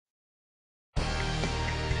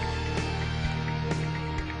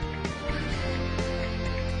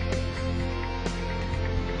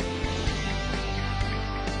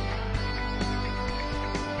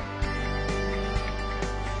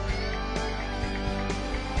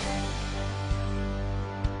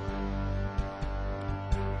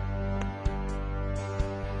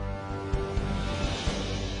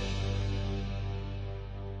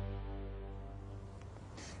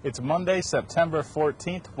It's Monday, September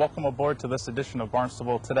 14th. Welcome aboard to this edition of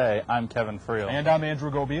Barnstable Today. I'm Kevin Friel. And I'm Andrew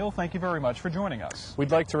Gobeil. Thank you very much for joining us. We'd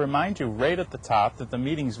like to remind you right at the top that the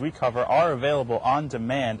meetings we cover are available on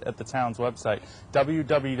demand at the town's website,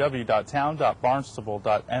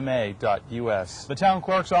 www.town.barnstable.ma.us. The town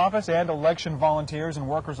clerk's office and election volunteers and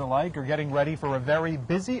workers alike are getting ready for a very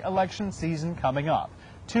busy election season coming up.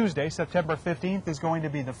 Tuesday, September 15th, is going to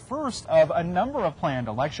be the first of a number of planned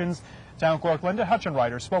elections. Town Clerk Linda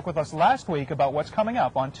Hutchenreiter spoke with us last week about what's coming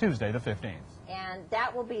up on Tuesday the 15th. And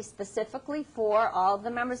that will be specifically for all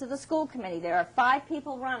the members of the school committee. There are 5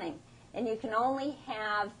 people running, and you can only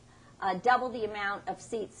have double the amount of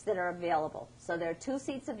seats that are available. So there are 2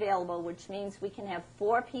 seats available, which means we can have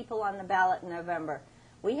 4 people on the ballot in November.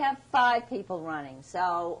 We have 5 people running,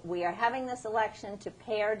 so we are having this election to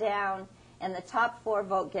pare down, and the top 4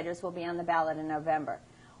 vote getters will be on the ballot in November.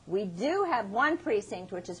 We do have one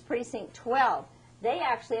precinct, which is Precinct 12. They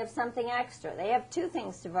actually have something extra. They have 2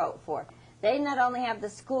 things to vote for. They not only have the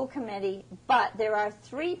school committee, but there are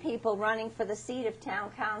 3 people running for the seat of town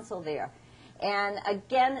council there. And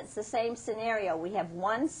again, it's the same scenario. We have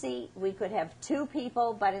 1 seat. We could have 2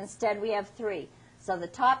 people, but instead we have 3. So the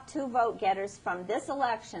top 2 vote getters from this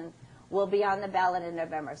election will be on the ballot in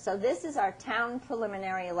November. So this is our town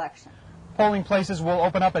preliminary election. Polling places will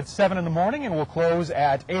open up at 7 in the morning and will close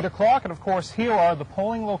at 8 o'clock. And of course, here are the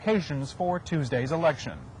polling locations for Tuesday's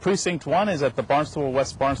election. Precinct 1 is at the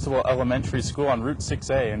West Barnstable Elementary School on Route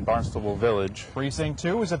 6A in Barnstable Village. Precinct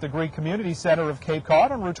 2 is at the Greek Community Center of Cape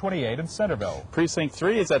Cod on Route 28 in Centerville. Precinct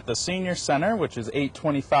 3 is at the Senior Center, which is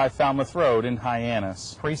 825 Falmouth Road in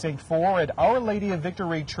Hyannis. Precinct 4 at Our Lady of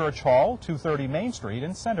Victory Church Hall, 230 Main Street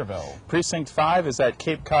in Centerville. Precinct 5 is at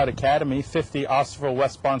Cape Cod Academy, 50 Osterville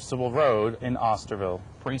West Barnstable Road in Osterville.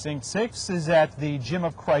 Precinct 6 is at the Gym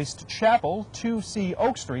of Christ Chapel, 2C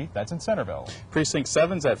Oak Street, that's in Centerville. Precinct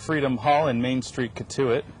 7 is at Freedom Hall in Main Street,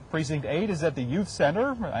 Cotuit. Precinct 8 is at the Youth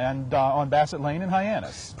Center and on Bassett Lane in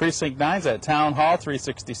Hyannis. Precinct 9 is at Town Hall,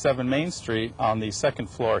 367 Main Street on the 2nd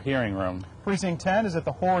floor hearing room. Precinct 10 is at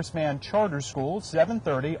the Horace Mann Charter School,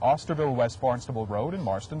 730 Osterville West Barnstable Road in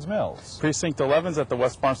Marston's Mills. Precinct 11 is at the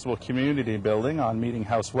West Barnstable Community Building on Meeting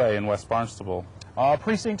House Way in West Barnstable.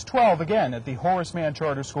 Precinct 12, again, at the Horace Mann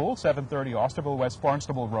Charter School, 730 Osterville West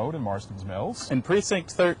Barnstable Road in Marston's Mills. And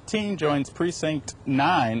Precinct 13 joins Precinct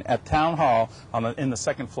 9 at Town Hall in the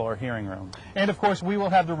 2nd floor hearing room. And, of course, we will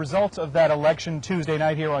have the results of that election Tuesday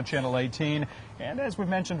night here on Channel 18. And as we've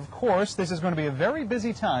mentioned, of course, this is going to be a very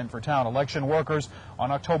busy time for town election workers.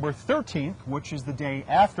 On October 13th, which is the day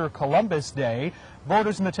after Columbus Day,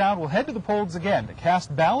 voters in the town will head to the polls again to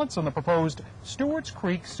cast ballots on the proposed Stewart's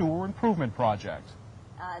Creek Sewer Improvement Project.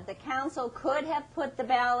 The council could have put the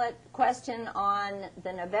ballot question on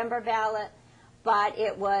the November ballot, but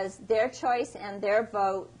it was their choice and their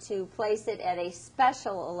vote to place it at a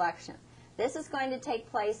special election. This is going to take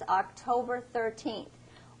place October 13th.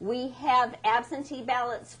 We have absentee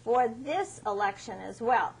ballots for this election as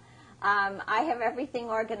well. I have everything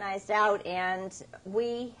organized out, and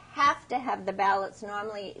we have to have the ballots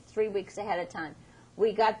normally 3 weeks ahead of time.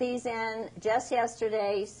 We got these in just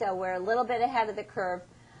yesterday, so we're a little bit ahead of the curve,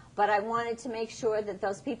 but I wanted to make sure that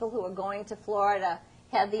those people who are going to Florida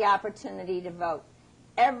had the opportunity to vote.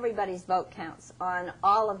 Everybody's vote counts on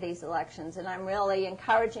all of these elections, and I'm really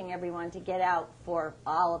encouraging everyone to get out for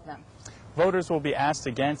all of them. Voters will be asked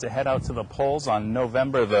again to head out to the polls on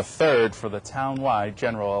November the 3rd for the town-wide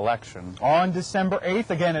general election. On December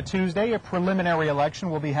 8th, again a Tuesday, a preliminary election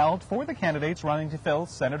will be held for the candidates running to fill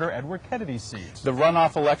Senator Edward Kennedy's seat. The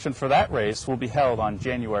runoff election for that race will be held on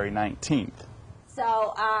January 19th.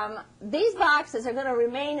 So these boxes are going to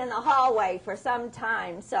remain in the hallway for some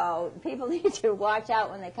time, so people need to watch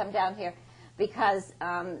out when they come down here, because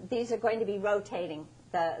these are going to be rotating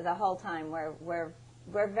the whole time. We're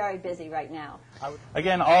very busy right now.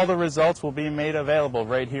 Again, all the results will be made available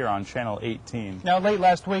right here on Channel 18. Now, late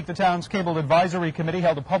last week, the town's Cable Advisory Committee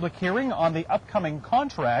held a public hearing on the upcoming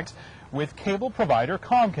contract with cable provider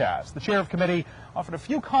Comcast. The chair of committee offered a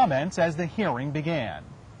few comments as the hearing began.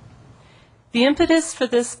 The impetus for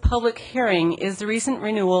this public hearing is the recent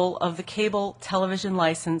renewal of the cable television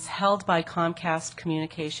license held by Comcast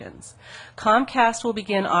Communications. Comcast will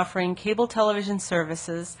begin offering cable television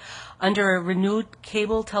services under a renewed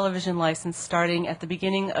cable television license starting at the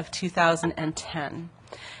beginning of 2010.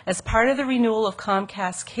 As part of the renewal of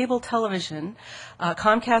Comcast cable television,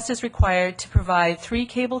 Comcast is required to provide 3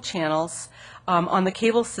 cable channels on the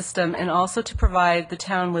cable system and also to provide the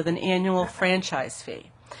town with an annual franchise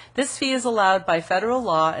fee. This fee is allowed by federal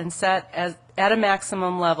law and set at a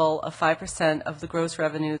maximum level of 5% of the gross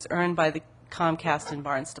revenues earned by the Comcast in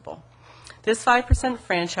Barnstable. This 5%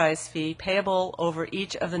 franchise fee, payable over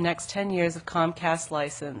each of the next 10 years of Comcast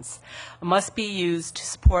license, must be used to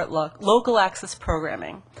support local access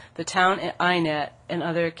programming, the town INET, and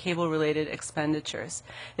other cable-related expenditures.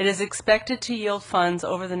 It is expected to yield funds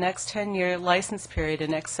over the next 10-year license period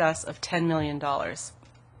in excess of $10 million.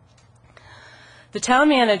 The town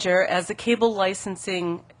manager, as the cable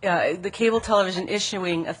television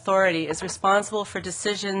issuing authority, is responsible for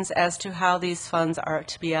decisions as to how these funds are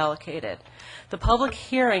to be allocated. The public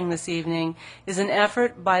hearing this evening is an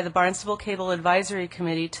effort by the Barnstable Cable Advisory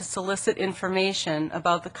Committee to solicit information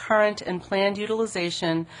about the current and planned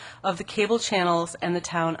utilization of the cable channels and the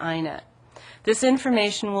town INET. This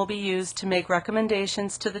information will be used to make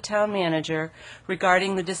recommendations to the town manager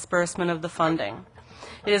regarding the disbursement of the funding.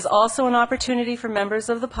 It is also an opportunity for members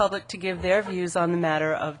of the public to give their views on the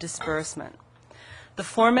matter of disbursement. The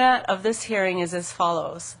format of this hearing is as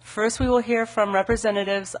follows. First, we will hear from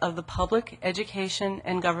representatives of the public, education,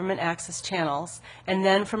 and government access channels, and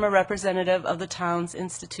then from a representative of the town's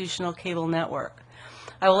institutional cable network.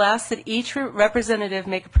 I will ask that each representative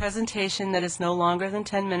make a presentation that is no longer than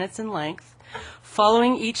 10 minutes in length.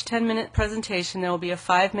 Following each 10-minute presentation, there will be a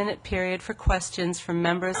 5-minute period for questions from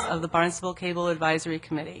members of the Barnstable Cable Advisory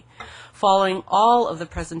Committee. Following all of the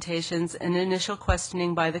presentations and initial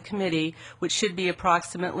questioning by the committee, which should be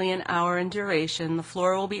approximately an hour in duration, the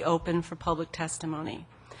floor will be open for public testimony.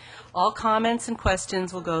 All comments and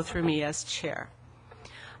questions will go through me as chair.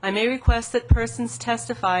 I may request that persons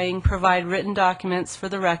testifying provide written documents for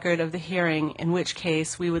the record of the hearing, in which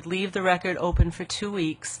case we would leave the record open for 2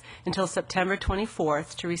 weeks until September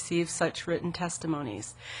 24th to receive such written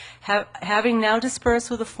testimonies. Having now dispersed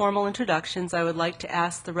with the formal introductions, I would like to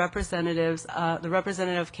ask the representative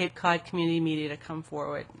of Cape Cod Community Media to come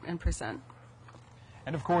forward and present.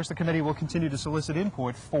 And of course, the committee will continue to solicit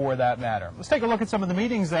input for that matter. Let's take a look at some of the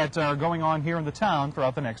meetings that are going on here in the town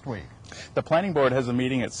throughout the next week. The Planning Board has a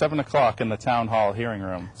meeting at 7 o'clock in the Town Hall hearing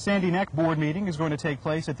room. Sandy Neck Board meeting is going to take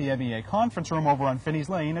place at the MEA Conference Room over on Finney's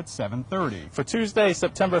Lane at 7:30. For Tuesday,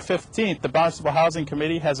 September 15th, the Barnstable Housing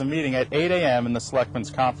Committee has a meeting at 8 a.m. in the Selectmen's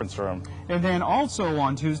Conference Room. And then also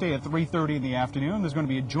on Tuesday at 3:30 in the afternoon, there's going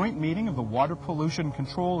to be a joint meeting of the Water Pollution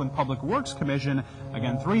Control and Public Works Commission,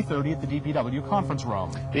 again 3:30 at the DPW Conference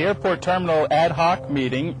Room. The Airport Terminal Ad Hoc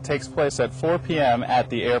meeting takes place at 4 p.m. at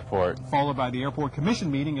the airport. Followed by the Airport Commission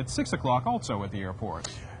meeting at 6 o'clock also at the airport.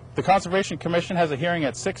 The Conservation Commission has a hearing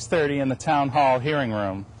at 6:30 in the Town Hall hearing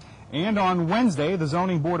room. And on Wednesday, the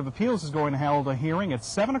Zoning Board of Appeals is going to hold a hearing at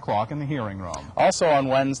 7 o'clock in the hearing room. Also on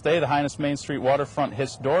Wednesday, the Highness Main Street Waterfront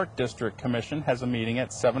Historic District Commission has a meeting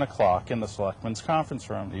at 7 o'clock in the Selectmen's Conference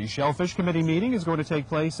Room. The Shellfish Committee meeting is going to take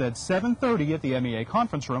place at 7:30 at the MEA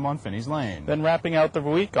Conference Room on Finney's Lane. Then wrapping out the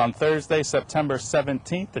week, on Thursday, September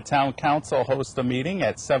 17th, the Town Council hosts a meeting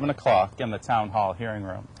at 7 o'clock in the Town Hall hearing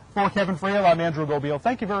room. For Kevin Friel, I'm Andrew Gobiel.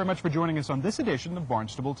 Thank you very much for joining us on this edition of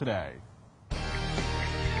Barnstable Today.